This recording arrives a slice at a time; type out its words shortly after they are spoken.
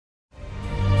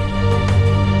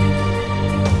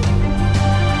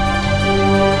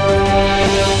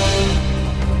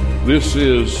This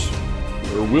is,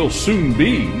 or will soon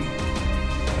be,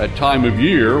 that time of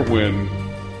year when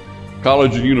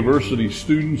college and university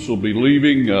students will be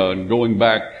leaving and going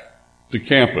back to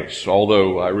campus.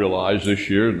 Although I realize this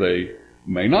year they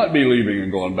may not be leaving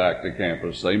and going back to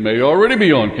campus. They may already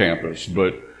be on campus.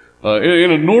 But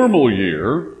in a normal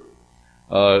year,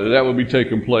 that will be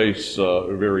taking place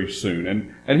very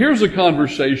soon. And here's a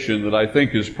conversation that I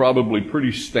think is probably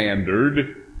pretty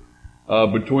standard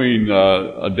between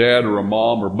a dad or a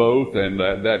mom or both and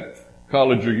that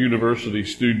college or university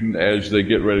student as they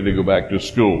get ready to go back to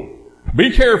school. Be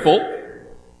careful.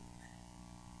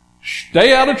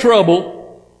 Stay out of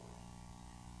trouble.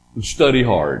 And study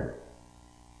hard.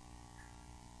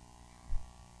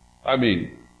 I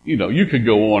mean, you could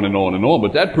go on and on and on,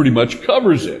 but that pretty much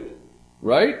covers it.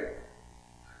 Right?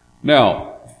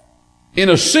 Now, in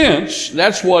a sense,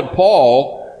 that's what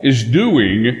Paul is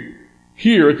doing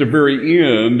here at the very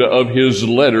end of his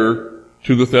letter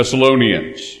to the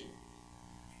Thessalonians.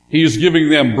 He is giving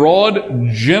them broad,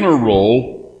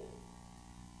 general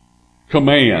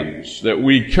commands that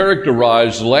we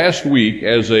characterized last week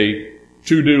as a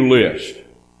to-do list.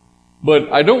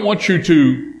 But I don't want you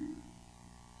to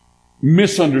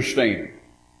misunderstand.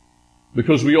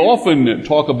 Because we often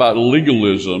talk about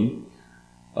legalism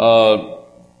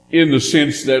in the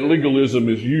sense that legalism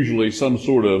is usually some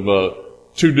sort of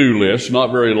to-do list, not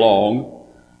very long.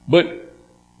 But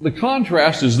the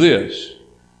contrast is this.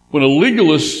 When a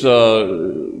legalist,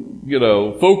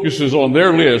 focuses on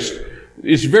their list,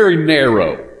 it's very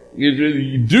narrow.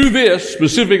 You do this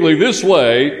specifically this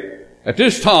way, at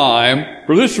this time,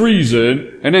 for this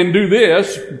reason, and then do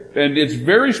this, and it's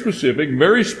very specific,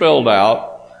 very spelled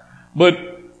out. But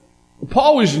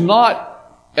Paul is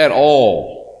not at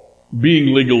all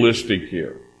being legalistic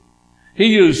here.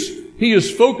 He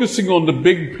is focusing on the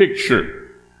big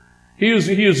picture. He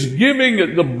is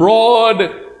giving the broad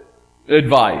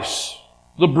advice,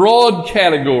 the broad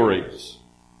categories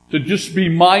to just be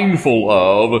mindful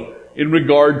of in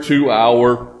regard to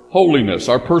our holiness,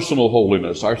 our personal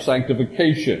holiness, our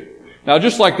sanctification. Now,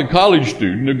 just like the college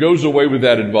student who goes away with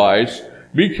that advice,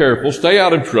 be careful, stay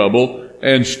out of trouble,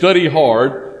 and study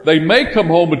hard. They may come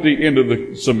home at the end of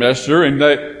the semester and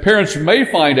the parents may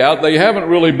find out they haven't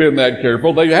really been that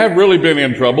careful, they have really been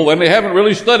in trouble, and they haven't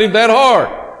really studied that hard.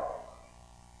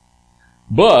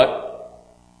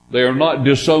 But they are not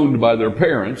disowned by their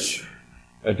parents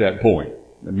at that point.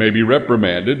 They may be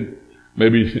reprimanded,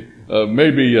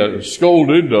 maybe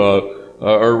scolded,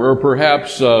 or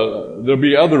perhaps there'll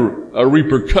be other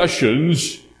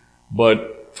repercussions, but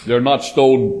they're not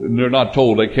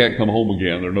told they can't come home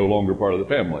again. They're no longer part of the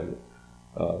family.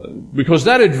 Because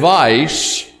that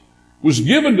advice was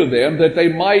given to them that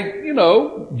they might,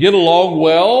 get along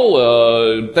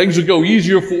well, things would go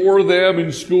easier for them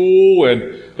in school,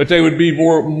 and that they would be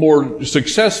more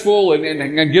successful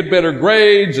and get better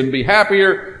grades and be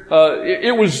happier.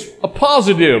 It was a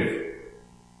positive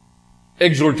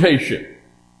exhortation.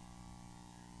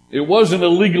 It wasn't a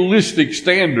legalistic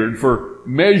standard for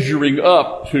measuring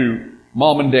up to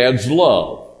mom and dad's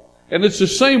love. And it's the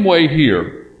same way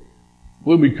here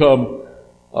when we come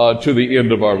to the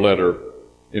end of our letter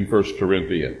in 1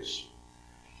 Corinthians.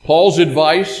 Paul's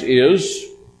advice is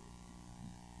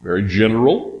very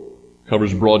general,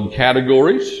 covers broad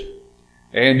categories,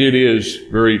 and it is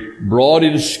very broad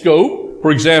in scope.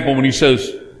 For example, when he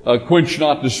says, quench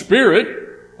not the spirit,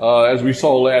 as we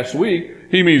saw last week,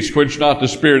 he means quench not the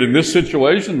spirit in this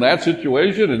situation, that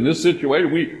situation, and this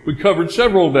situation. We covered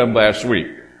several of them last week.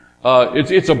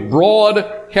 It's a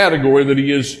broad category that he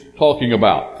is talking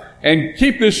about. And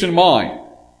keep this in mind.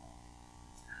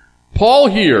 Paul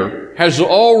here has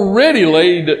already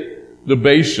laid the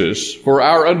basis for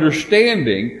our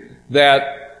understanding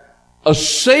that a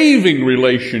saving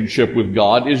relationship with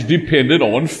God is dependent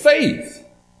on faith.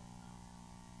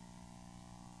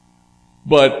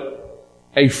 But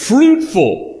a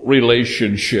fruitful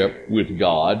relationship with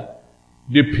God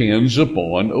depends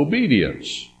upon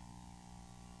obedience.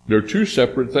 They're two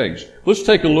separate things. Let's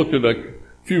take a look at a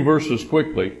few verses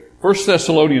quickly. 1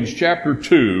 Thessalonians chapter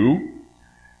 2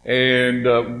 and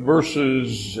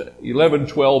verses 11,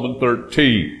 12, and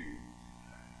 13.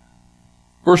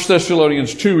 1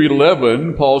 Thessalonians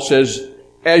 2:11, Paul says,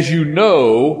 as you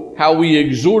know how we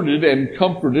exhorted and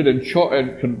comforted and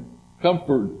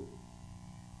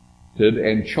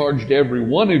charged every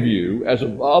one of you, as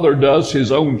a father does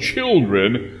his own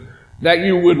children, that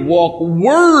you would walk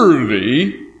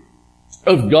worthy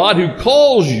of God who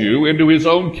calls you into his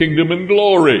own kingdom and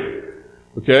glory.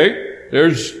 Okay?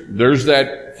 There's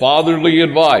that fatherly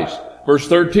advice. Verse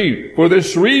 13, for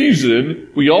this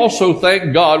reason we also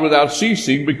thank God without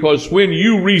ceasing, because when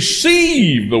you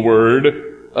received the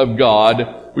word of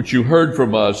God, which you heard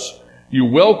from us, you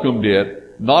welcomed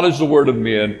it, not as the word of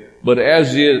men, but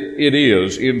as it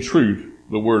is, in truth,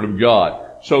 the word of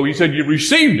God. So he said you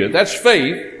received it. That's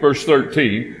faith, verse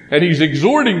 13. And he's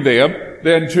exhorting them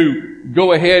then to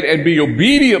go ahead and be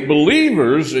obedient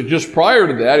believers just prior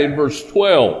to that in verse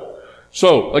 12.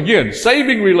 So, again,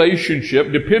 saving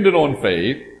relationship dependent on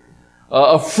faith.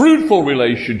 A fruitful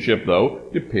relationship, though,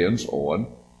 depends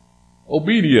on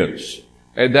obedience.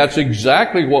 And that's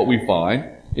exactly what we find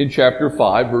in chapter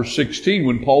 5, verse 16,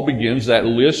 when Paul begins that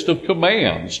list of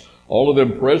commands, all of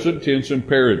them present tense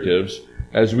imperatives,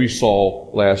 as we saw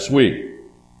last week.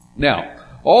 Now,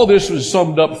 all this was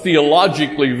summed up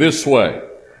theologically this way.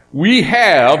 We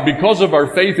have, because of our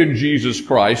faith in Jesus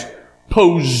Christ,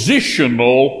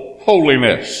 positional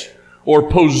holiness, or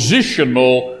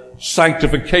positional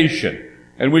sanctification.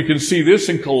 And we can see this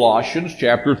in Colossians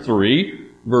chapter 3,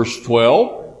 verse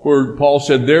 12, where Paul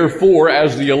said, therefore,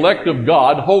 as the elect of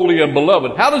God, holy and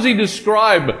beloved. How does he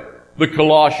describe the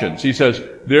Colossians? He says,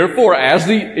 therefore, as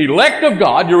the elect of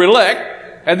God, you're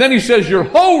elect, and then he says, you're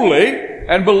holy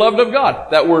and beloved of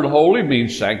God. That word holy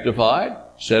means sanctified,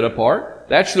 set apart.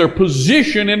 That's their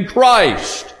position in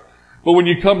Christ. But when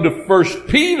you come to 1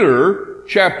 Peter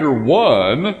chapter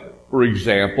 1, for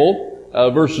example,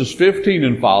 verses 15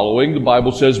 and following, the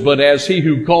Bible says, but as he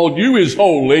who called you is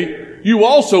holy, you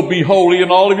also be holy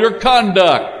in all of your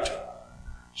conduct.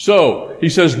 So, he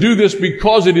says, do this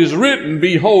because it is written,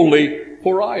 be holy,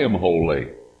 for I am holy.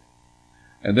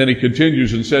 And then he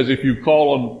continues and says, if you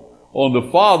call on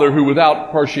the Father, who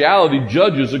without partiality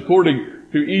judges according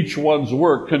to each one's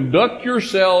work, conduct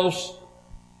yourselves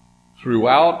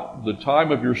throughout the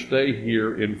time of your stay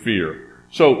here in fear.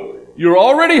 So, you're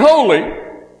already holy.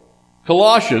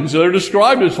 Colossians, they're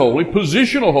described as holy,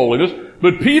 positional holiness,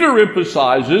 but Peter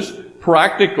emphasizes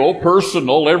practical,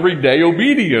 personal, everyday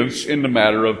obedience in the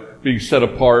matter of being set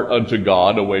apart unto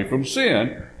God away from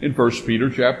sin in 1 Peter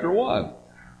chapter 1.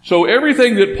 So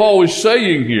everything that Paul is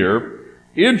saying here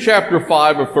in chapter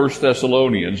 5 of 1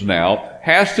 Thessalonians now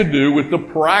has to do with the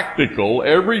practical,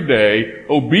 everyday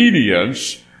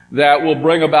obedience that will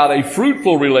bring about a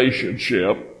fruitful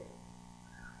relationship.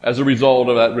 As a result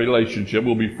of that relationship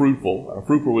will be fruitful, a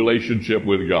fruitful relationship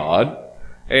with God.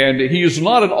 And he is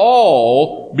not at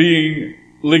all being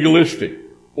legalistic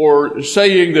or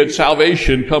saying that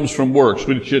salvation comes from works,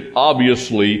 which it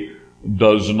obviously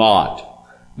does not.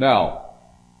 Now,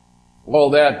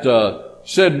 all that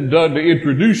said and done to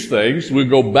introduce things, we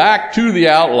go back to the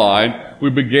outline we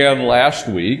began last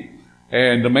week.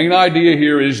 And the main idea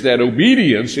here is that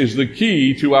obedience is the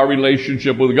key to our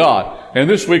relationship with God. And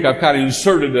this week I've kind of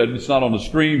inserted that, it's not on the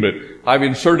screen, but I've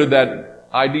inserted that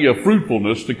idea of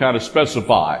fruitfulness to kind of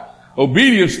specify.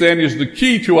 Obedience then is the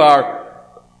key to our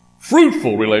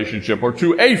fruitful relationship, or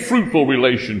to a fruitful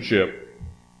relationship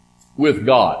with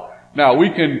God. Now we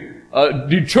can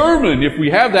determine if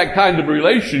we have that kind of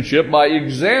relationship by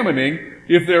examining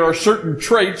if there are certain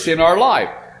traits in our life.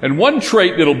 And one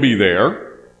trait that'll be there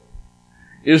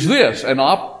is this, an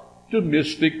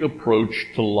optimistic approach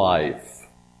to life.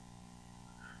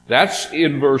 That's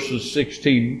in verses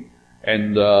 16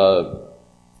 and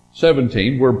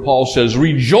 17, where Paul says,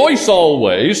 rejoice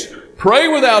always, pray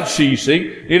without ceasing,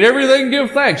 in everything give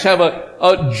thanks. Have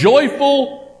a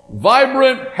joyful,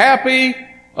 vibrant, happy,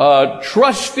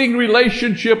 trusting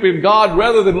relationship in God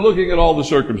rather than looking at all the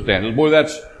circumstances. Boy,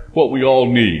 that's what we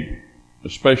all need,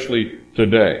 especially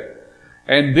today.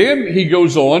 And then he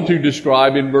goes on to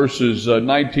describe in verses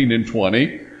 19 and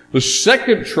 20 the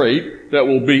second trait that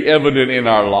will be evident in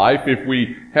our life if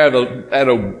we have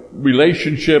a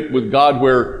relationship with God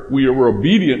where we are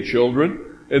obedient children,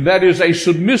 and that is a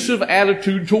submissive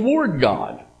attitude toward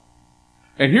God.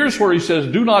 And here's where he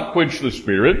says, do not quench the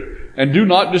Spirit, and do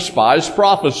not despise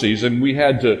prophecies. And we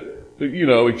had to,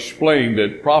 explain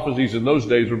that prophecies in those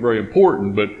days were very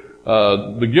important, but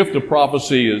the gift of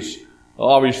prophecy is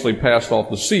obviously passed off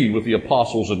the scene with the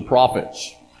apostles and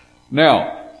prophets.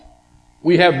 Now,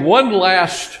 we have one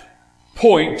last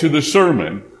point to the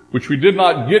sermon, which we did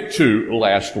not get to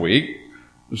last week.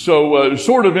 So,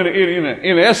 sort of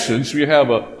in essence, we have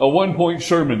a one-point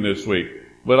sermon this week,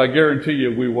 but I guarantee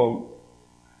you we won't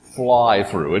fly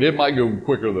through it. It might go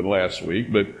quicker than last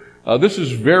week, but this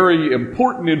is very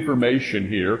important information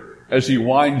here as he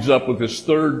winds up with this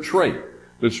third trait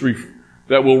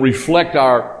that will reflect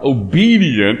our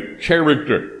obedient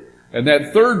character. And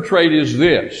that third trait is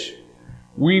this.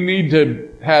 We need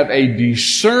to have a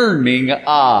discerning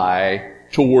eye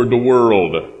toward the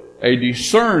world. A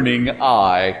discerning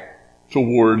eye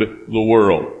toward the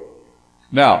world.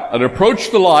 Now, an approach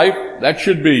to life, that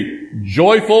should be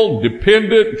joyful,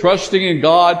 dependent, trusting in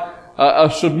God,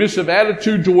 a submissive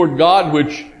attitude toward God,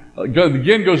 which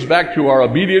again goes back to our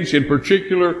obedience, in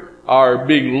particular, our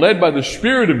being led by the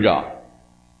Spirit of God.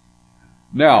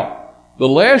 Now, the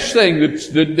last thing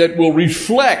that will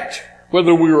reflect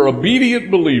whether we are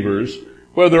obedient believers,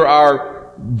 whether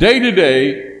our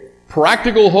day-to-day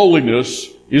practical holiness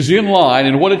is in line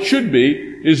and what it should be,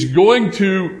 is going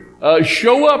to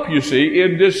show up, you see,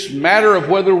 in this matter of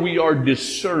whether we are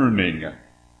discerning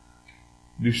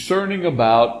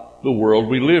about the world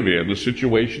we live in, the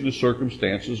situation, the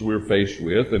circumstances we're faced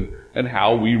with, and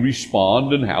how we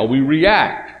respond and how we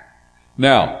react.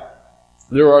 Now,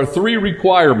 there are 3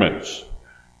 requirements.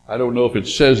 I don't know if it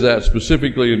says that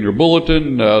specifically in your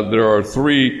bulletin. There are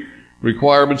 3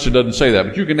 requirements. It doesn't say that,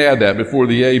 but you can add that before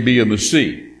the A, B, and the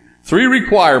C. 3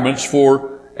 requirements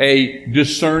for a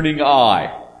discerning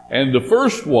eye. And the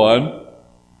first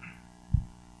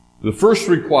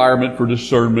requirement for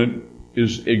discernment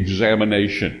is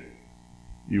examination.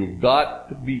 You've got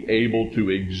to be able to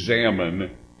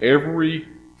examine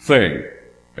everything,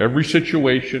 every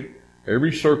situation,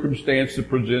 every circumstance that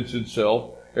presents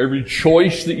itself, every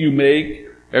choice that you make,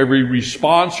 every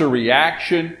response or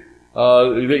reaction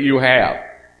that you have.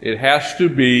 It has to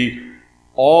be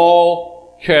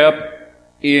all kept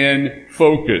in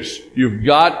focus. You've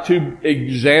got to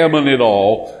examine it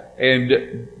all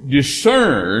and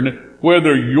discern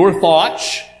whether your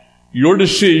thoughts, your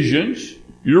decisions,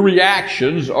 your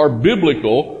reactions are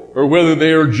biblical or whether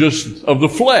they are just of the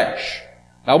flesh.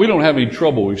 Now, we don't have any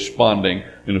trouble responding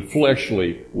in a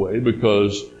fleshly way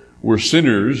because we're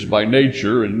sinners by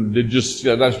nature, and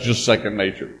that's just second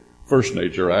nature. First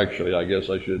nature, actually, I guess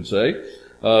I should say.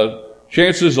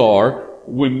 Chances are,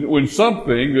 when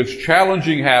something that's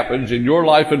challenging happens in your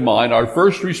life and mine, our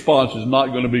first response is not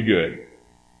going to be good.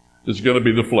 It's going to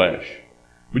be the flesh.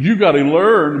 But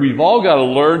we've all got to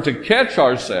learn to catch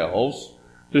ourselves,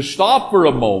 to stop for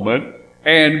a moment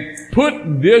and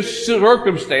put this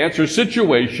circumstance or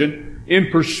situation in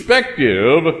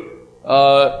perspective,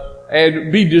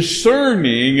 and be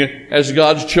discerning as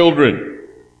God's children.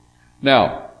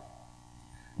 Now,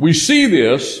 we see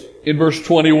this in verse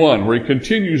 21, where he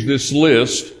continues this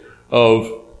list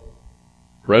of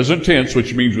present tense,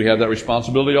 which means we have that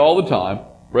responsibility all the time,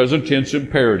 present tense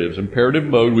imperatives, imperative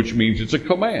mode, which means it's a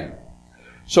command.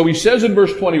 So he says in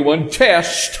verse 21,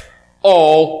 test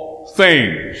all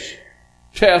things.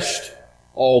 Test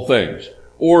all things.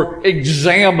 Or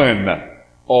examine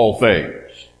all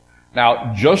things.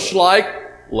 Now, just like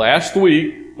last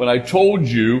week when I told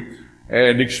you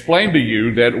and explained to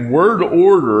you that word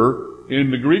order in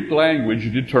the Greek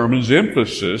language determines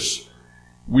emphasis,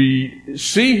 we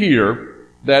see here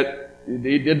that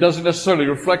it doesn't necessarily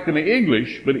reflect in the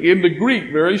English, but in the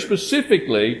Greek, very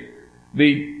specifically,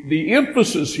 the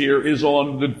emphasis here is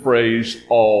on the phrase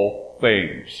all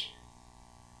things.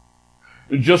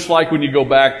 Just like when you go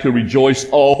back to rejoice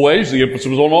always, the emphasis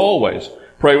was on always.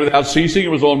 Pray without ceasing, it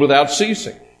was on without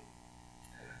ceasing.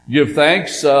 Give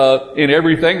thanks in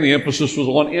everything, the emphasis was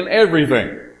on in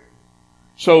everything.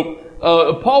 So,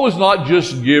 Paul was not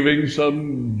just giving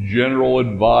some general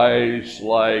advice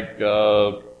like,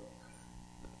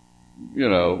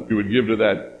 you would give to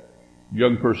that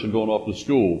young person going off to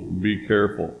school, be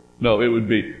careful. No, it would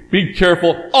be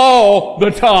careful all the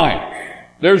time.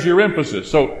 There's your emphasis.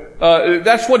 So,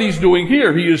 that's what he's doing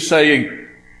here. He is saying,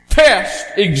 test,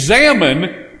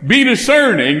 examine, be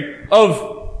discerning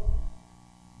of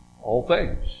all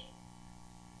things.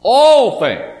 All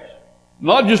things.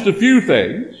 Not just a few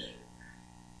things.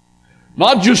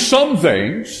 Not just some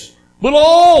things, but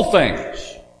all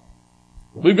things.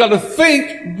 We've got to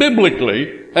think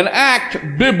biblically and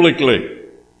act biblically.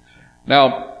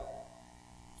 Now,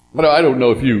 I don't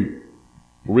know if you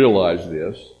realize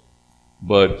this,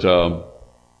 but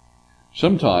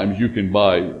sometimes you can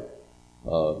buy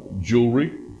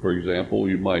jewelry. For example,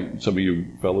 some of you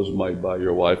fellows might buy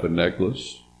your wife a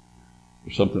necklace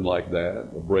or something like that,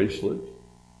 a bracelet.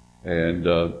 And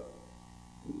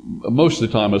most of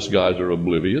the time us guys are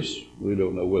oblivious. We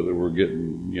don't know whether we're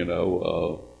getting,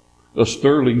 a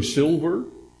sterling silver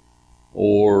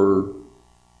or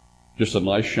just a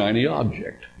nice shiny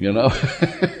object,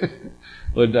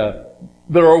 But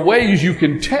there are ways you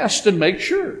can test and make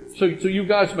sure. So you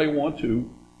guys may want to,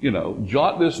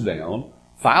 jot this down,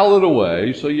 file it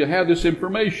away so you have this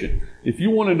information. If you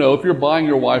want to know if you're buying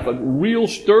your wife a real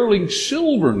sterling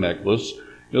silver necklace,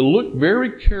 look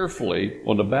very carefully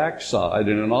on the back side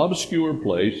in an obscure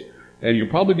place, and you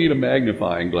probably need a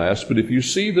magnifying glass, but if you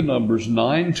see the numbers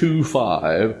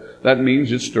 925, that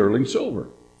means it's sterling silver.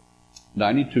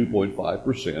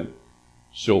 92.5%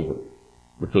 silver,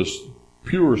 because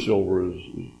pure silver is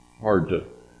hard to,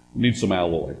 need some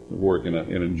alloy to work in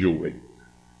a jewelry.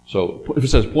 So if it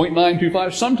says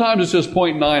 0.925, sometimes it says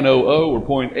 0.900 or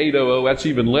 0.800, that's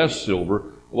even less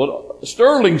silver. Well,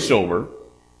 sterling silver,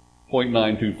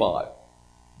 0.925.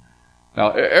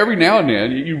 Now, every now and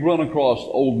then, you run across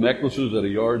old necklaces at a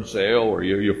yard sale, or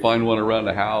you find one around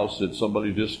the house that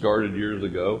somebody discarded years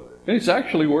ago, and it's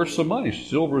actually worth some money.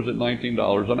 Silver's at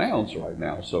 $19 an ounce right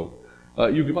now, so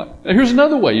you can buy. Now, here's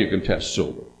another way you can test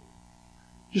silver.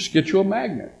 Just get you a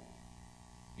magnet.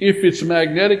 If it's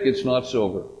magnetic, it's not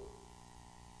silver.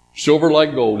 Silver,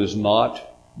 like gold, is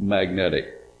not magnetic.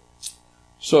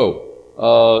 So,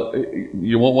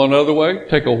 you want one other way?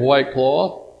 Take a white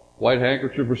cloth, white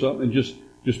handkerchief or something, and just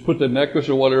put the necklace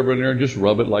or whatever in there and just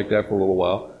rub it like that for a little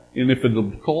while. And if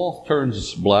the cloth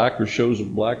turns black or shows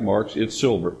black marks, it's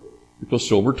silver, because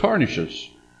silver tarnishes.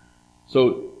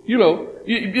 So,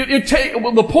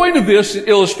 the point of this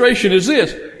illustration is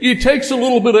this: it takes a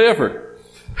little bit of effort.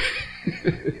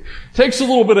 It takes a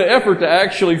little bit of effort to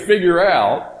actually figure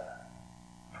out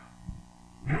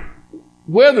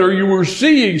whether you were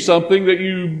seeing something that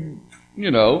you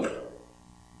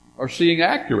are seeing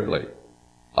accurately.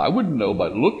 I wouldn't know by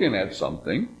looking at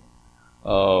something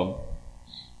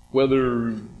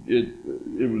whether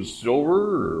it was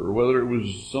silver or whether it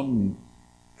was some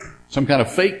kind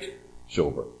of fake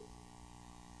silver.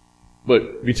 But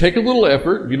if you take a little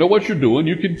effort, you know what you're doing,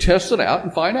 you can test it out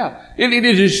and find out. And it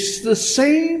is the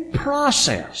same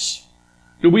process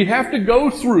that we have to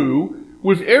go through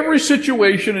with every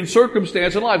situation and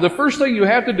circumstance in life. The first thing you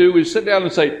have to do is sit down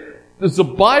and say, does the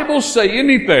Bible say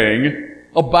anything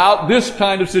about this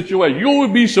kind of situation? You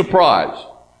would be surprised.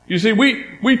 You see,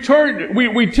 we tend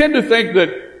to think that,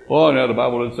 oh, no, the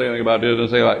Bible doesn't say anything about this,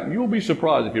 doesn't say that. You'll be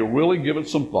surprised if you really give it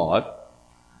some thought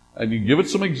and you give it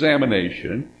some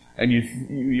examination and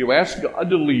you ask God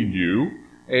to lead you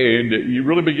and you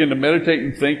really begin to meditate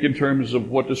and think in terms of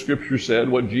what the Scripture said,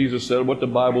 what Jesus said, what the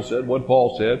Bible said, what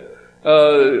Paul said.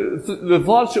 The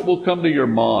thoughts that will come to your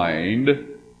mind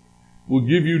will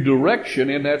give you direction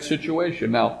in that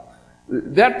situation. Now,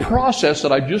 that process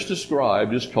that I just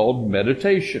described is called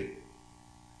meditation.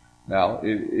 Now,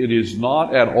 it is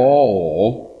not at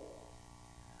all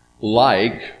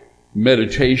like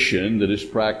meditation that is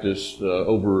practiced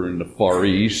over in the Far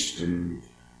East and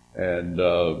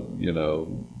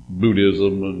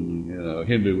Buddhism and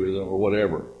Hinduism or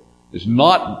whatever. It's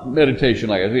not meditation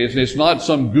like that. It's not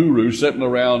some guru sitting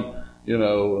around,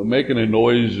 making a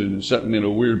noise and sitting in a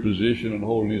weird position and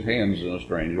holding his hands in a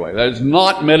strange way. That is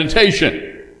not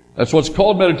meditation. That's what's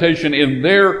called meditation in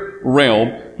their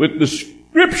realm. But the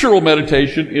scriptural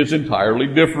meditation is entirely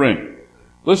different.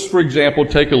 Let's, for example,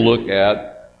 take a look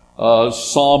at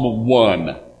Psalm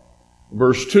 1,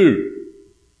 verse 2.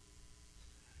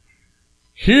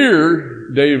 Here,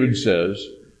 David says,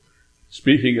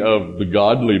 speaking of the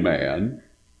godly man,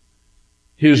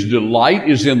 his delight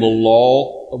is in the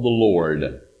law of the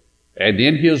Lord, and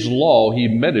in his law he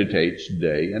meditates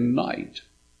day and night.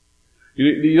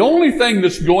 The only thing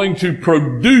that's going to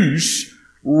produce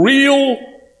real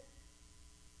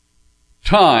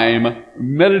time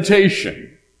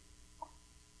meditation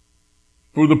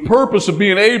for the purpose of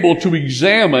being able to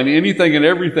examine anything and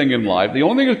everything in life, the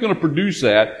only thing that's going to produce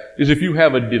that is if you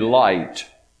have a delight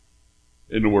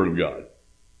in the Word of God.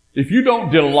 If you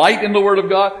don't delight in the Word of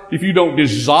God, if you don't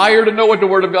desire to know what the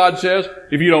Word of God says,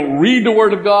 if you don't read the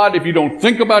Word of God, if you don't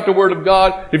think about the Word of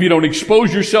God, if you don't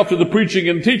expose yourself to the preaching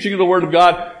and teaching of the Word of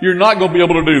God, you're not going to be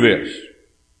able to do this.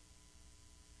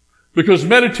 Because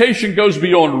meditation goes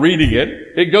beyond reading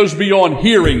it. It goes beyond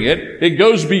hearing it. It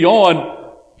goes beyond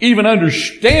even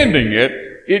understanding it.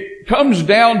 It comes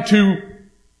down to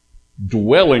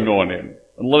dwelling on it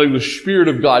and letting the Spirit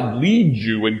of God lead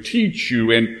you and teach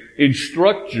you and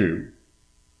instruct you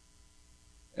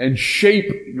and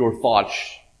shape your thoughts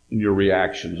and your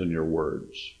reactions and your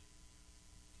words.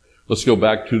 Let's go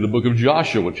back to the book of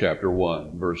Joshua, chapter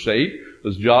 1, verse 8.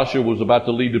 As Joshua was about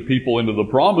to lead the people into the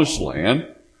promised land,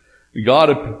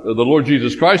 the Lord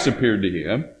Jesus Christ appeared to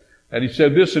him, and he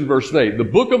said this in verse 8, the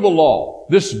book of the law,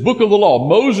 this book of the law,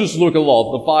 Moses' book of the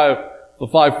law, the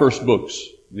five first books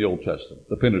in the Old Testament,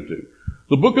 the Pentateuch.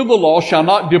 The book of the law shall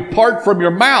not depart from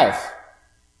your mouth.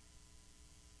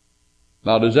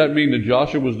 Now, does that mean that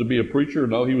Joshua was to be a preacher?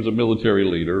 No, he was a military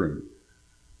leader.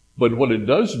 But what it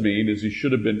does mean is he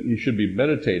should be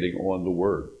meditating on the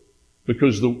Word.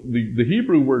 Because the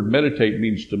Hebrew word meditate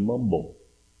means to mumble.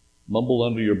 Mumble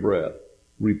under your breath.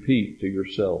 Repeat to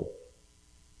yourself.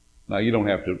 Now, you don't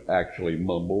have to actually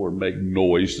mumble or make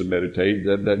noise to meditate.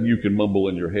 That you can mumble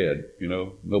in your head,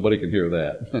 Nobody can hear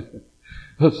that.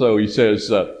 So he says,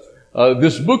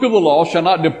 this book of the law shall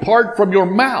not depart from your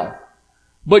mouth,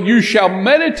 but you shall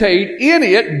meditate in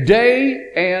it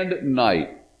day and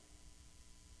night.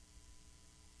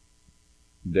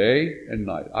 Day and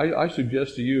night. I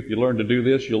suggest to you, if you learn to do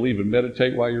this, you'll even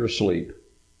meditate while you're asleep.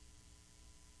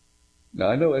 Now,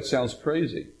 I know that sounds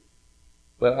crazy,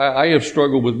 but I have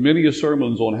struggled with many of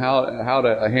sermons on how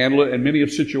to handle it, and many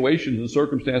of situations and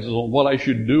circumstances on what I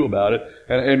should do about it.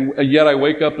 And yet I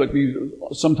wake up at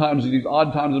sometimes these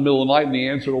odd times in the middle of the night, and the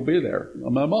answer will be there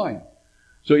on my mind.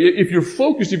 So if you're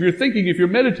focused, if you're thinking, if you're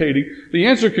meditating, the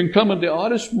answer can come at the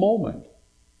oddest moment.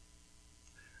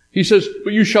 He says,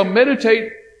 but you shall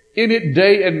meditate in it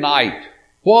day and night.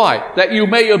 Why? That you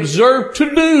may observe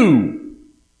to do.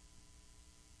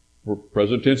 For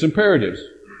present tense imperatives.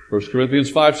 1 Corinthians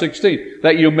 5:16.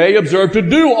 That you may observe to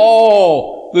do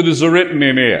all that is written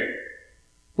in it.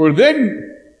 For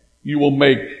then you will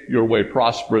make your way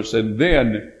prosperous, and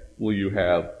then will you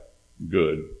have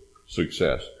good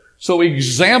success. So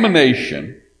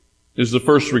examination is the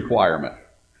first requirement.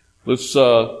 Let's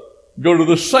go to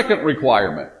the second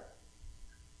requirement.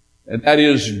 And that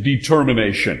is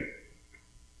determination.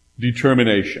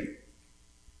 Determination.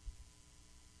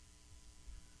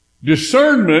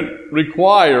 Discernment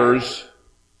requires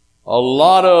a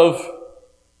lot of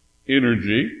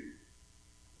energy,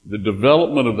 the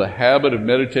development of the habit of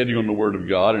meditating on the Word of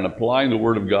God and applying the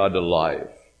Word of God to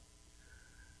life.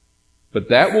 But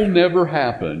that will never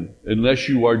happen unless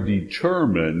you are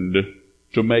determined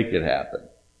to make it happen.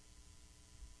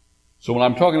 So when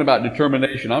I'm talking about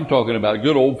determination, I'm talking about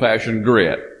good old-fashioned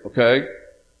grit, okay?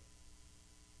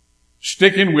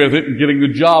 Sticking with it and getting the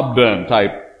job done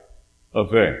type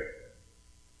of thing.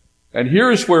 And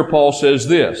here is where Paul says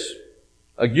this,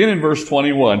 again in verse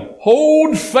 21,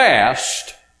 hold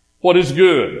fast what is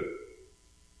good.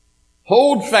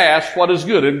 Hold fast what is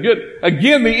good. And good,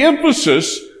 again, the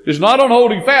emphasis is not on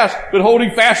holding fast, but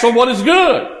holding fast on what is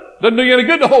good. Doesn't do you any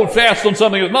good to hold fast on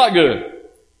something that's not good.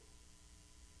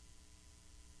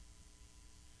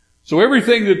 So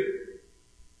everything that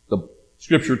the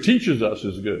Scripture teaches us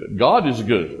is good. God is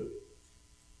good.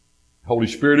 The Holy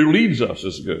Spirit who leads us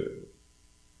is good.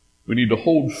 We need to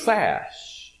hold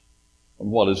fast on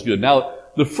what is good. Now,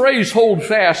 the phrase hold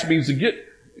fast means to get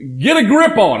a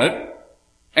grip on it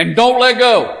and don't let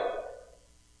go.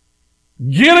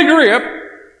 Get a grip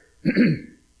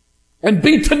and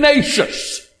be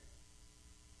tenacious.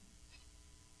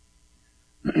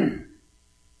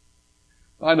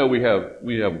 I know we have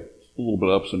a little bit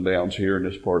of ups and downs here in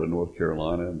this part of North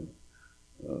Carolina, and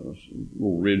a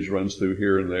little ridge runs through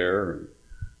here and there.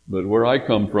 But where I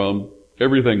come from,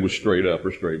 everything was straight up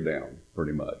or straight down,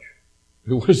 pretty much.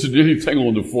 It wasn't anything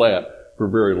on the flat for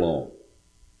very long.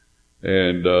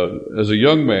 And as a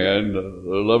young man,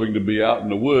 loving to be out in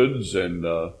the woods, and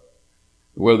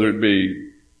whether it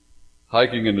be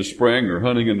hiking in the spring or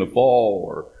hunting in the fall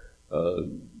or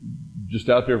just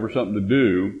out there for something to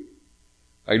do,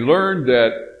 I learned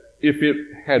that if it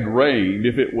had rained,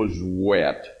 if it was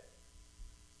wet,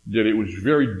 that it was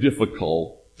very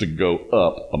difficult to go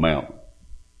up a mountain.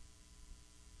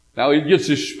 Now, it gets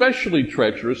especially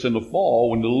treacherous in the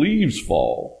fall when the leaves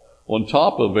fall on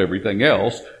top of everything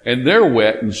else, and they're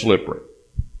wet and slippery.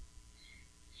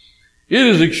 It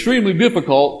is extremely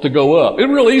difficult to go up. It's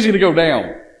real easy to go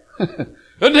down.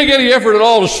 Doesn't take any effort at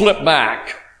all to slip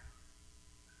back.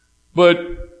 But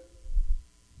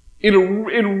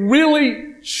in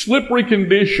really slippery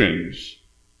conditions,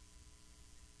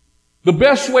 the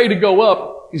best way to go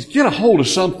up is get a hold of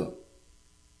something.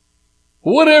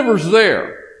 Whatever's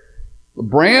there. A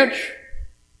branch,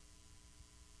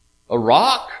 a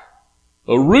rock,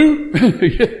 a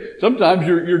root. Sometimes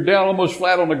you're down almost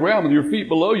flat on the ground with your feet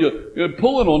below you, you're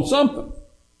pulling on something.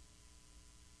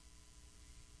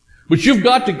 But you've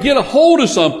got to get a hold of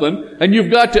something, and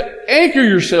you've got to anchor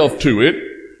yourself to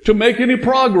it to make any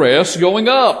progress going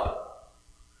up.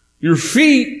 Your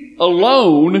feet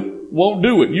alone won't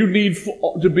do it. You need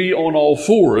to be on all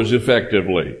fours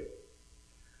effectively.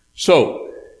 So,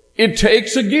 it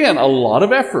takes, again, a lot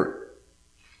of effort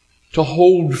to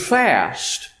hold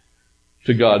fast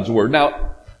to God's Word.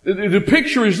 Now, the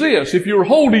picture is this. If you're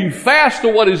holding fast to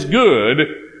what is good,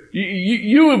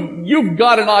 you've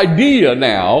got an idea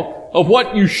now of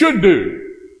what you should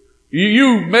do.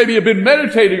 You maybe have been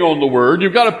meditating on the Word.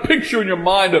 You've got a picture in your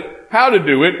mind of how to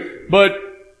do it. But,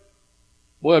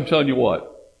 boy, I'm telling you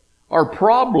what. Our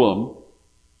problem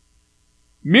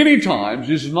many times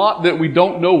is not that we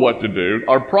don't know what to do.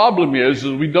 Our problem is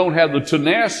we don't have the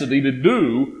tenacity to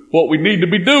do what we need to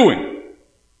be doing.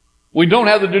 We don't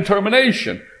have the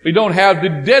determination. We don't have the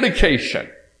dedication.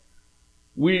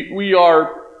 We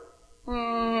are,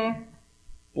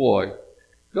 boy,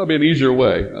 gotta be an easier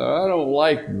way. I don't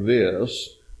like this.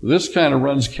 This kind of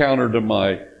runs counter to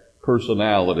my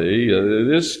personality.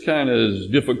 This kind of is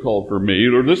difficult for me,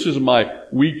 or this is my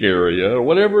weak area, or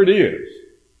whatever it is.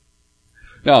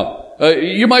 Now,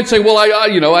 you might say, well,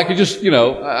 I could just,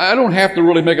 I don't have to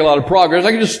really make a lot of progress.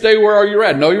 I can just stay where you're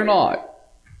at. No, you're not.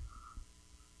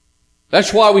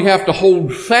 That's why we have to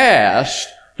hold fast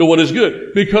to what is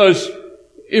good. Because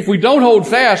if we don't hold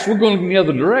fast, we're going in the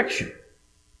other direction.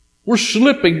 We're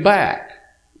slipping back.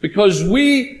 Because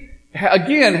we,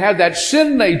 again, have that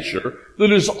sin nature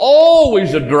that is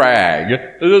always a drag,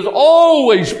 that is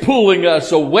always pulling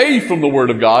us away from the Word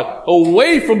of God,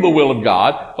 away from the will of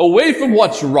God, away from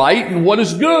what's right and what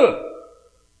is good.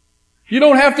 You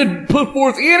don't have to put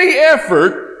forth any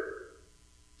effort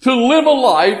to live a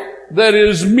life that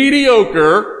is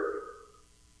mediocre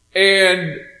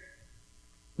and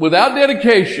without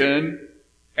dedication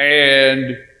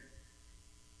and,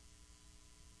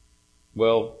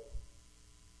 well,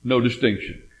 no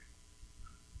distinction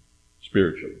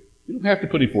spiritually. You don't have to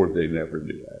put forth any effort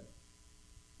to do that.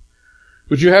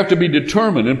 But you have to be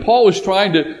determined. And Paul is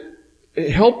trying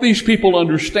to help these people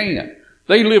understand.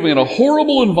 They live in a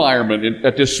horrible environment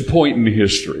at this point in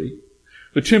history.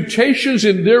 The temptations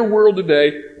in their world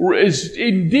today is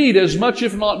indeed as much,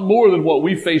 if not more, than what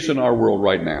we face in our world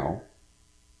right now.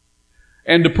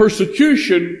 And the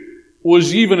persecution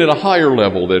was even at a higher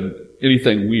level than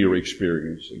anything we are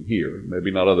experiencing here.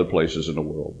 Maybe not other places in the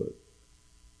world, but.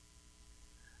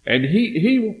 And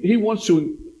he wants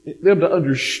them to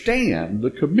understand the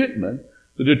commitment,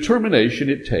 the determination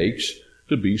it takes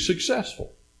to be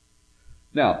successful.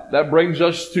 Now, that brings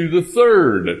us to the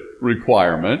third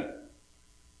requirement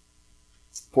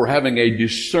for having a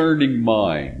discerning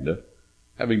mind,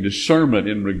 having discernment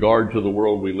in regard to the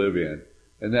world we live in.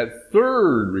 And that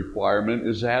third requirement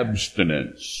is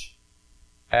abstinence.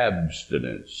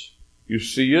 Abstinence. You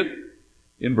see it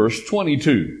in verse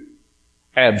 22.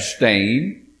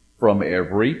 Abstain from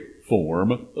every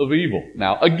form of evil.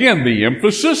 Now, again, the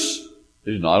emphasis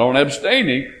is not on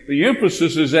abstaining. The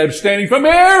emphasis is abstaining from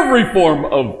every form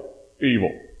of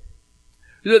evil.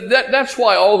 That's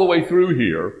why all the way through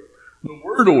here, the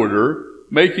word order,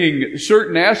 making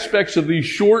certain aspects of these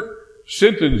short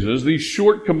sentences, these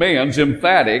short commands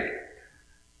emphatic,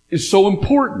 is so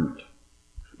important.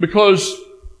 Because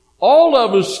all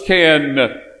of us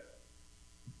can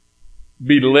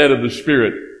be led of the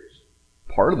Spirit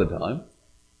part of the time.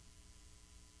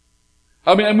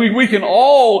 I mean, we can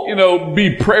all,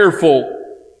 be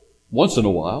prayerful once in a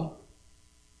while.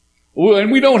 And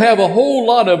we don't have a whole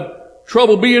lot of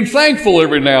trouble being thankful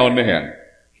every now and then.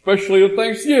 Especially at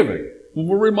Thanksgiving.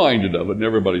 We're reminded of it, and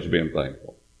everybody's being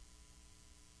thankful.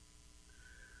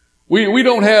 We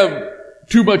don't have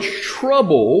too much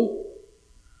trouble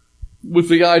with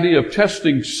the idea of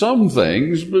testing some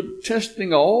things, but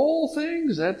testing all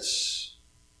things, that's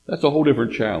a whole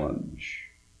different challenge.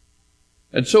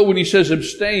 And so when he says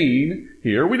abstain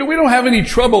here, we don't have any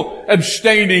trouble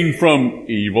abstaining from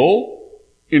evil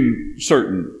in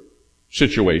certain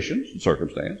situations and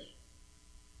circumstances.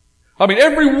 I mean,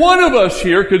 every one of us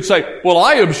here could say, well,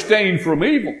 I abstain from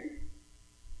evil.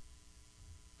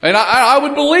 And I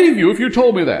would believe you if you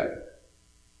told me that.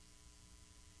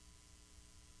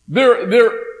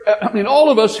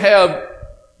 All of us have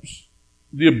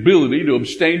the ability to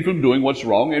abstain from doing what's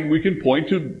wrong, and we can point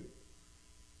to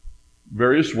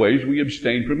various ways we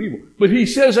abstain from evil. But he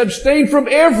says abstain from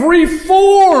every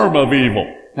form of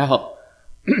evil. Now,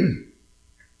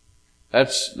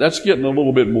 that's getting a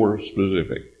little bit more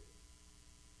specific.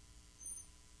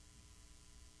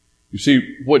 You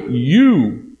see, what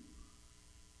you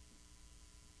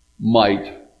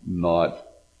might not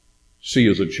see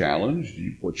as a challenge,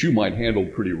 what you might handle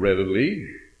pretty readily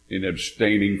in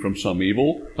abstaining from some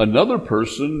evil, another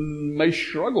person may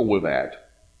struggle with that.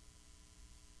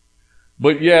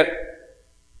 But yet,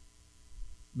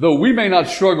 though we may not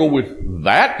struggle with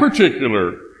that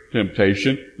particular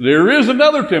temptation, there is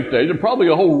another temptation, probably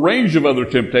a whole range of other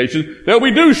temptations that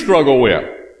we do struggle with.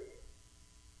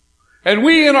 And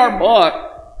we in our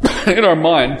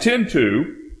mind tend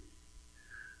to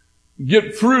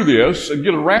get through this and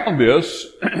get around this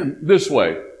this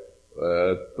way.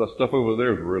 The stuff over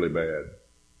there is really bad.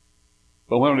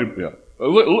 But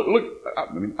look,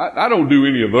 I don't do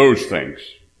any of those things.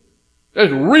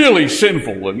 That's really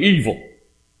sinful and evil.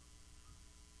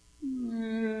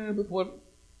 But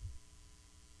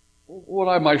what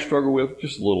I might struggle with,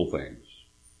 just little things.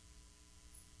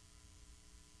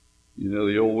 You know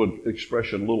the old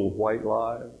expression, little white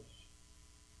lies?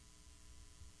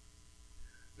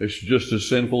 It's just as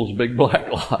sinful as big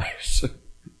black lies.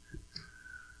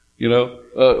 You know,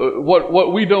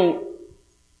 what we don't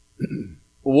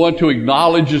want to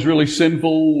acknowledge is really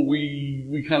sinful,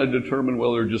 we kind of determine,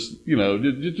 well, they're just, you know,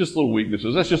 just little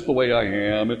weaknesses. That's just the way I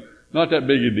am. It's not that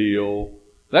big a deal.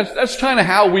 That's kind of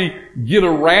how we get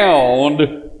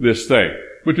around this thing.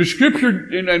 But the Scripture,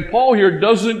 and Paul here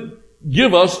doesn't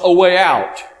give us a way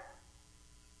out.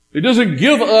 It doesn't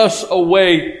give us a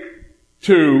way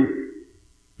to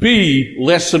be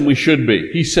less than we should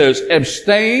be. He says,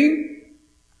 abstain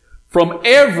from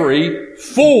every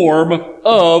form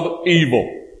of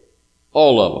evil.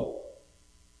 All of them.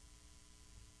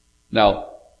 Now,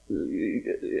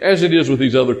 as it is with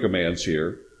these other commands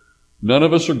here, none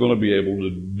of us are going to be able to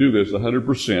do this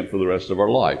 100% for the rest of our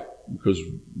life, because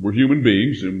we're human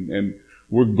beings and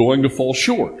we're going to fall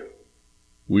short.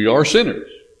 We are sinners.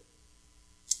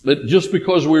 But just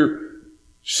because we're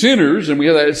sinners and we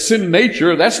have that sin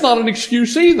nature, that's not an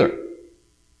excuse either.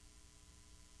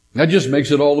 That just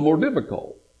makes it all the more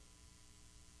difficult.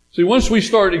 See, once we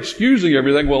start excusing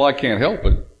everything, well, I can't help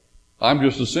it. I'm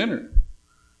just a sinner.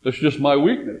 That's just my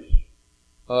weakness.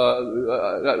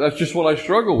 That's just what I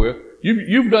struggle with.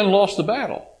 You've done lost the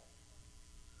battle.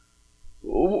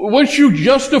 Once you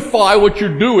justify what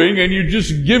you're doing and you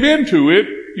just give in to it,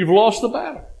 you've lost the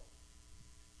battle.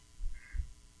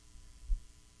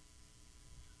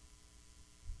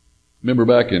 Remember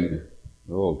back in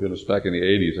the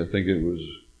 80s, I think it was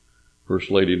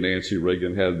First Lady Nancy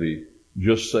Reagan had the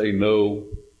Just Say No,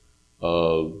 I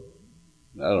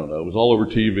don't know, it was all over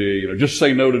TV, you know, just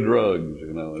say no to drugs,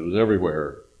 you know, it was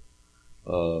everywhere.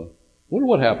 Wonder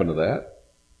what happened to that?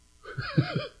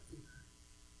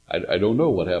 I don't know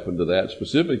what happened to that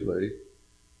specifically,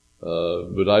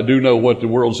 but I do know what the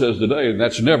world says today, and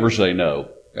that's never say no.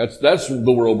 That's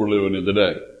the world we're living in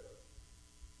today.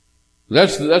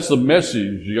 That's the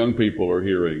message young people are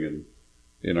hearing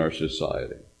in our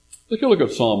society. Take a look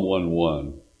at Psalm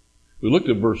 1:1. We looked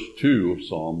at verse 2 of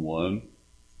Psalm 1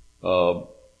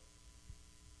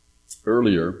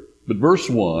 earlier, but verse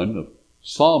 1 of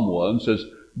Psalm 1 says,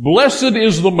 "Blessed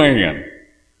is the man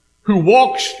who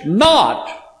walks not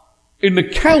in the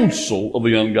counsel of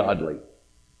the ungodly."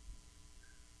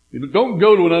 You know, don't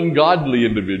go to an ungodly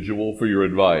individual for your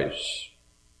advice.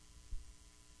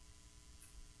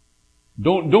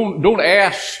 Don't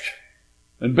ask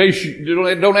and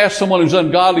don't ask someone who's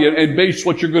ungodly and base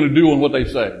what you're going to do on what they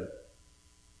say.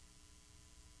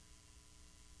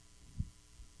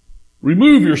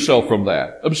 Remove yourself from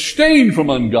that. Abstain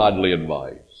from ungodly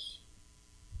advice.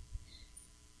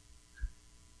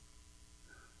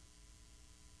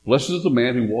 Blessed is the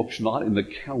man who walks not in the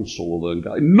counsel of the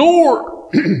ungodly,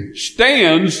 nor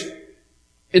stands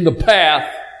in the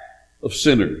path of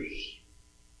sinners.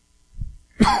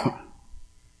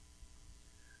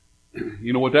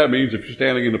 You know what that means? If you're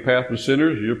standing in the path of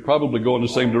sinners, you're probably going the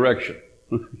same direction.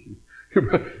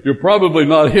 You're probably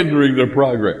not hindering their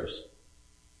progress.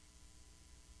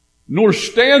 Nor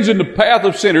stands in the path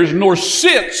of sinners, nor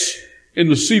sits in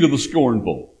the seat of the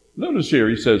scornful. Notice here,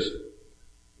 he says,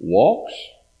 walks,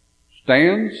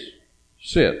 stands,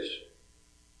 sits.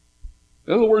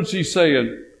 In other words, he's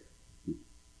saying,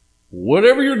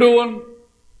 whatever you're doing,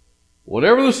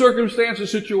 whatever the circumstance or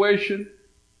situation,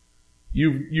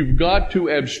 you've got to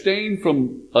abstain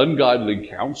from ungodly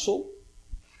counsel.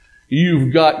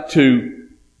 You've got to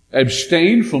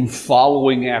abstain from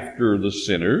following after the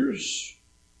sinners.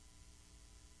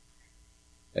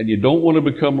 And you don't want to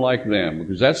become like them,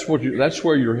 because that's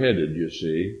where you're headed, you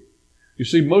see. You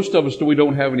see, most of us, we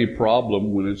don't have any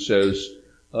problem when it says,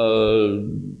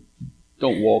 don't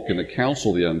walk in the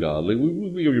counsel of the ungodly.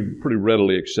 We pretty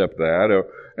readily accept that.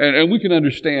 And we can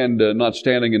understand not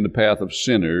standing in the path of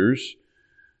sinners.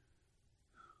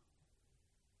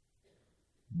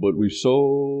 But we so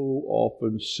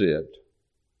often sit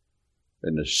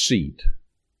in the seat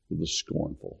of the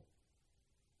scornful.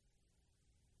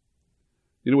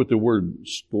 You know what the word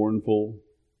scornful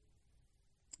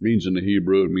means in the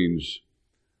Hebrew? It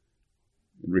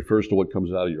refers to what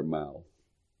comes out of your mouth.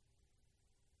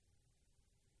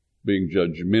 Being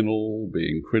judgmental,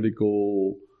 being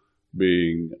critical,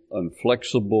 being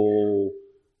unflexible,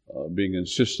 being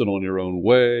insistent on your own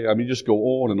way. I mean, just go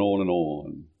on and on and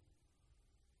on.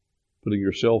 Putting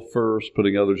yourself first,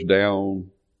 putting others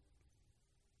down.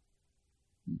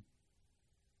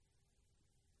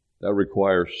 That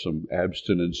requires some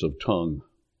abstinence of tongue.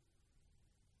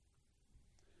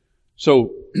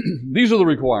 So, these are the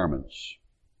requirements.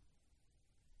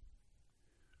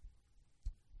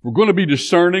 we're going to be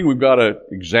discerning, we've got to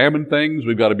examine things,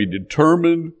 we've got to be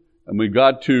determined, and we've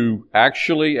got to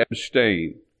actually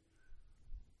abstain,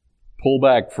 pull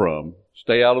back from,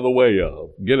 stay out of the way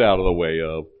of, get out of the way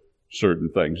of certain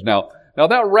things. Now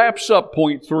that wraps up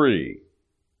point 3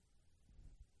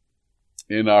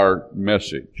 in our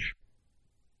message.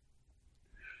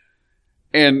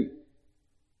 And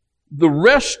the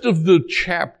rest of the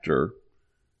chapter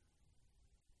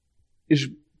is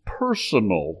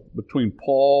personal between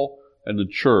Paul and the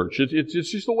church.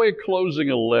 It's just a way of closing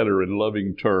a letter in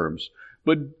loving terms.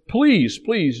 But please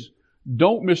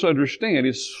don't misunderstand.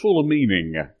 It's full of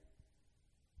meaning.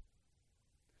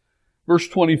 Verse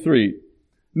 23.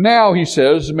 Now, he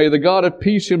says, may the God of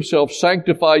peace himself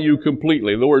sanctify you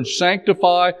completely. The word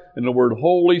sanctify and the word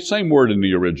holy, same word in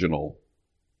the original.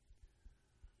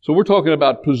 So we're talking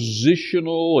about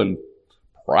positional and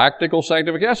practical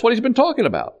sanctification. That's what he's been talking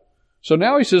about. So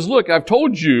now he says, look, I've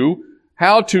told you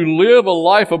how to live a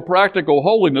life of practical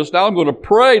holiness. Now I'm going to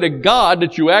pray to God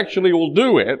that you actually will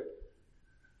do it.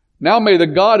 Now may the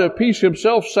God of peace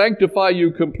himself sanctify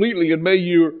you completely, and may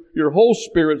your whole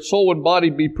spirit, soul, and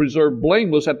body be preserved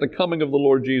blameless at the coming of the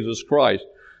Lord Jesus Christ.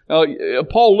 Now,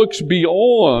 Paul looks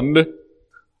beyond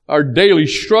our daily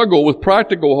struggle with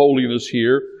practical holiness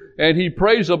here, and he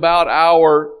prays about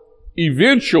our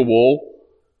eventual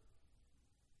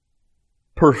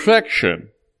perfection,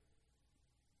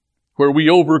 where we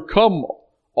overcome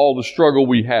all the struggle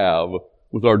we have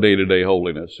with our day-to-day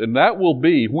holiness. And that will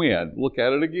be when? Look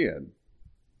at it again.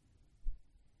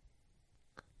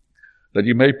 That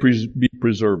you may be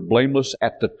preserved blameless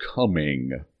at the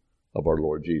coming of our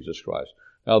Lord Jesus Christ.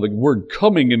 Now, the word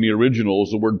coming in the original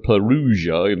is the word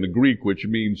parousia in the Greek, which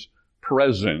means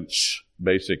presence,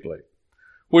 basically.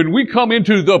 When we come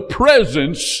into the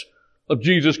presence of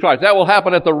Jesus Christ. That will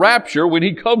happen at the rapture when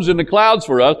He comes in the clouds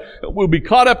for us. We'll be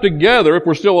caught up together, if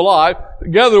we're still alive,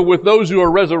 together with those who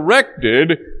are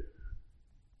resurrected,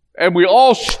 and we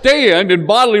all stand in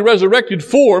bodily resurrected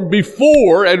form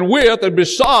before and with and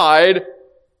beside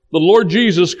the Lord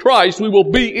Jesus Christ. We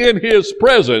will be in His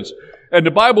presence. And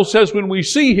the Bible says when we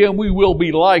see Him, we will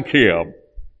be like Him.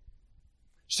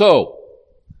 So,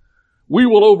 we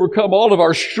will overcome all of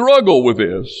our struggle with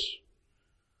this,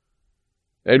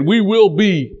 and we will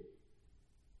be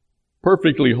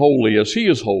perfectly holy as He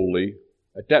is holy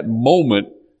at that moment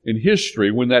in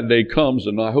history when that day comes,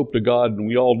 and I hope to God, and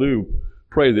we all do,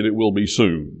 pray that it will be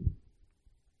soon.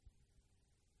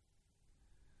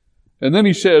 And then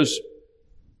he says,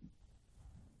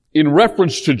 in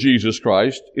reference to Jesus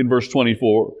Christ, in verse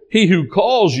 24, He who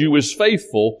calls you is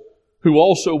faithful, who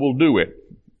also will do it.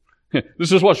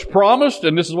 This is what's promised,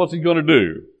 and this is what He's going to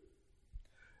do.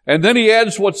 And then he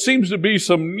adds what seems to be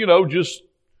some, just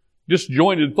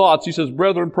disjointed thoughts. He says,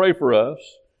 brethren, pray for us.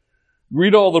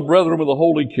 Greet all the brethren with a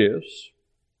holy kiss.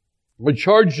 I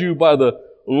charge you by the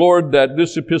Lord that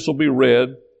this epistle be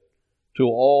read to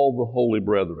all the holy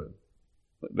brethren.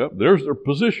 There's their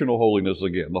positional holiness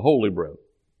again, the holy brethren.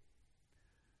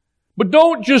 But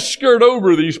don't just skirt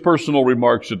over these personal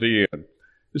remarks at the end.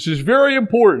 This is very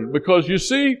important because you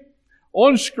see,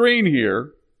 on screen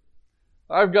here,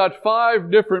 I've got 5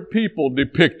 different people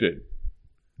depicted.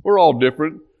 We're all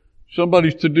different.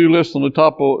 Somebody's to-do list on the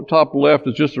top left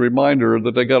is just a reminder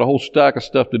that they got a whole stack of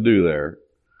stuff to do there.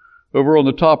 Over on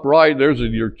the top right, there's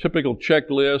your typical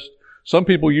checklist. Some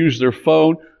people use their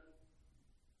phone.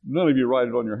 None of you write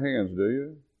it on your hands, do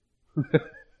you?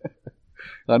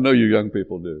 I know you young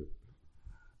people do.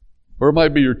 Or it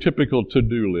might be your typical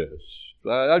to-do list.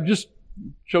 I just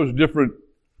chose different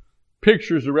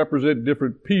pictures to represent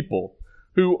different people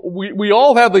who we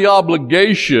all have the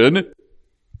obligation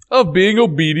of being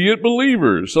obedient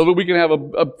believers so that we can have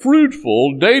a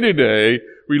fruitful day-to-day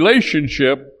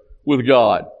relationship with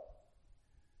God.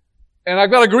 And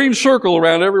I've got a green circle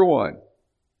around every one.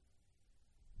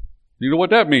 You know what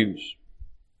that means?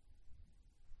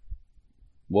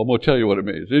 Well, I'm going to tell you what it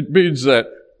means. It means that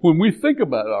when we think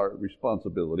about our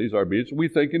responsibilities, our needs, we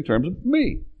think in terms of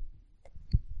me.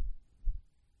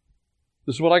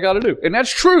 This is what I got to do. And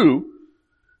that's true.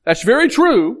 That's very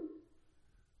true.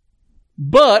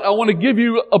 But I want to give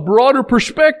you a broader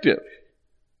perspective.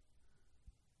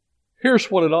 Here's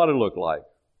what it ought to look like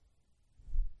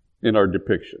in our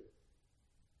depiction.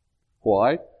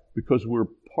 Why? Because we're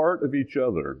part of each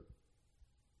other.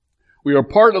 We are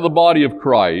part of the body of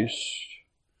Christ.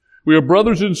 We are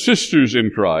brothers and sisters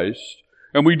in Christ.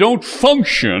 And we don't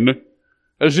function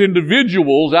as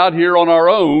individuals out here on our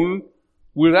own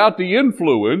without the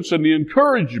influence and the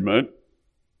encouragement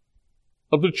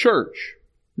of the church.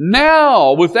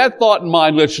 Now, with that thought in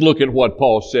mind, let's look at what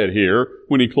Paul said here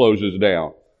when he closes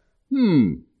down.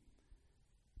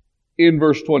 in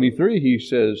verse 23, he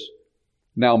says,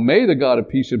 now may the God of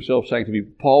peace himself sanctify.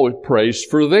 Paul prays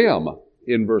for them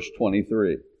in verse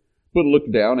 23. But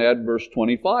look down at verse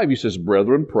 25. He says,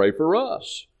 brethren, pray for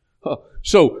us.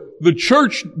 So the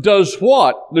church does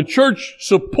what? The church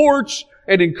supports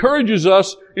and encourages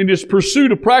us in this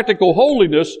pursuit of practical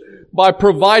holiness by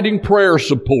providing prayer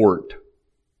support.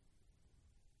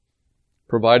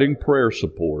 Providing prayer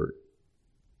support.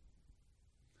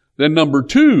 Then number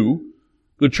 2,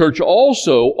 the church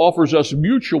also offers us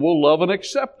mutual love and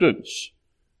acceptance.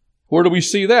 Where do we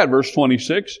see that? Verse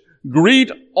 26. Greet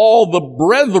all the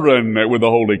brethren with a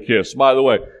holy kiss. By the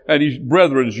way, and these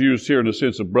brethren is used here in the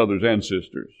sense of brothers and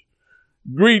sisters.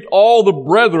 Greet all the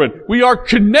brethren. We are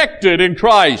connected in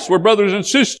Christ. We're brothers and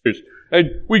sisters.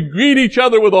 And we greet each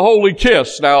other with a holy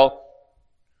kiss. Now,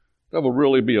 that would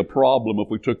really be a problem if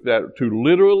we took that too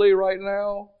literally right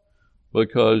now.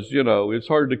 Because, it's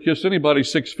hard to kiss anybody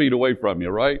 6 feet away from you,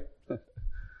 right?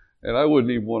 And I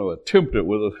wouldn't even want to attempt it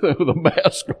with a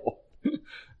mask on.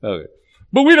 Okay.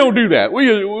 But we don't do that.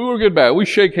 We're good about it. We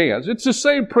shake hands. It's the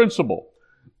same principle.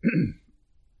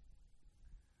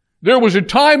 There was a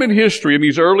time in history in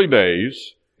these early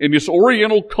days, in this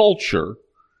Oriental culture,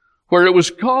 where it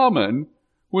was common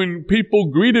when people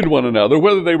greeted one another,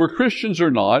 whether they were Christians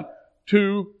or not,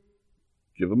 to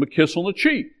give them a kiss on the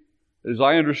cheek. As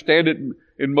I understand it,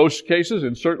 in most cases,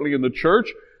 and certainly in the church,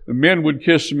 the men would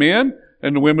kiss men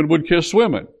and the women would kiss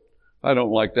women. I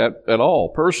don't like that at all,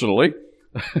 personally.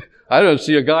 I don't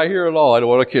see a guy here at all I don't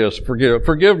want to kiss.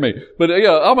 Forgive me. But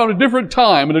yeah, I'm on a different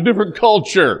time and a different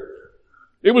culture.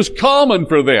 It was common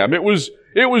for them. It was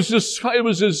as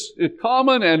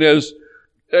common and as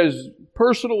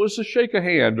personal as to shake a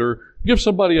hand or give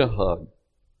somebody a hug.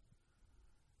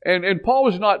 And Paul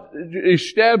was not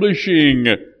establishing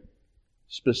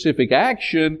specific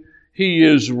action. He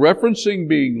is referencing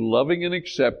being loving and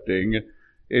accepting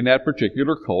in that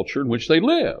particular culture in which they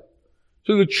live.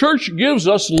 So the church gives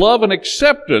us love and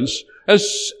acceptance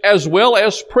as well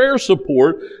as prayer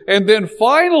support. And then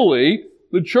finally,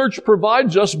 the church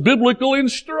provides us biblical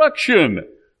instruction.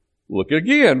 Look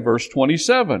again, verse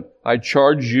 27. I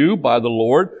charge you by the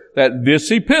Lord that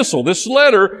this epistle, this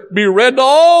letter, be read to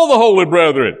all the holy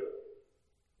brethren.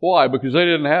 Why? Because they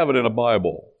didn't have it in a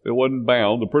Bible. It wasn't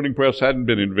bound. The printing press hadn't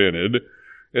been invented.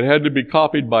 It had to be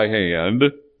copied by hand.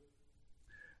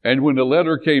 And when the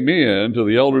letter came in to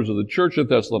the elders of the church at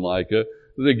Thessalonica,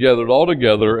 they gathered all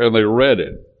together and they read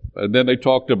it. And then they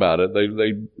talked about it.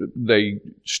 They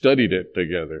studied it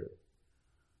together.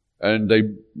 And they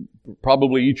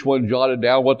probably each one jotted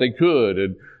down what they could.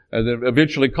 And then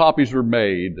eventually copies were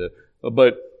made.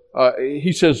 But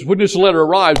he says, when this letter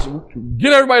arrives,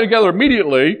 get everybody together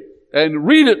immediately and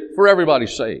read it for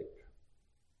everybody's sake.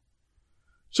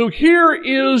 So here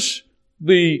is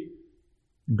the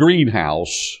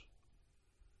greenhouse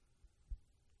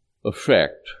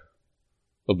effect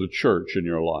of the church in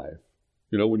your life.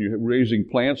 When you're raising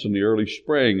plants in the early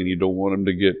spring and you don't want them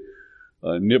to get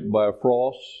nipped by a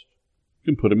frost,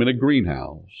 you can put them in a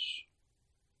greenhouse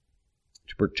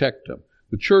to protect them.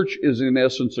 The church is in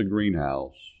essence a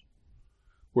greenhouse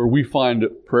where we find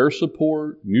prayer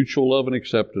support, mutual love and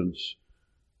acceptance,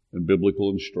 and biblical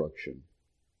instruction.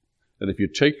 And if you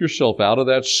take yourself out of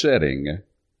that setting,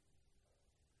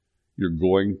 you're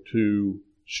going to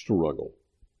struggle.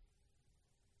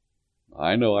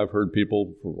 I know I've heard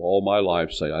people for all my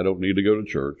life say, I don't need to go to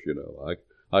church,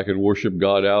 I can worship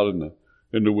God out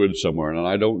in the woods somewhere. And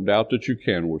I don't doubt that you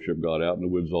can worship God out in the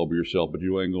woods all by yourself, but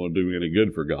you ain't going to do any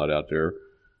good for God out there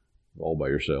all by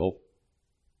yourself.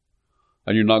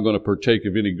 And you're not going to partake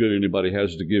of any good anybody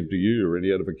has to give to you or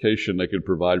any edification they can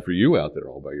provide for you out there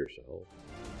all by yourself.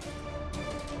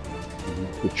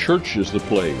 The church is the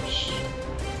place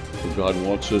where God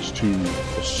wants us to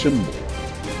assemble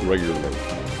regularly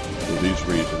for these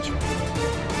reasons.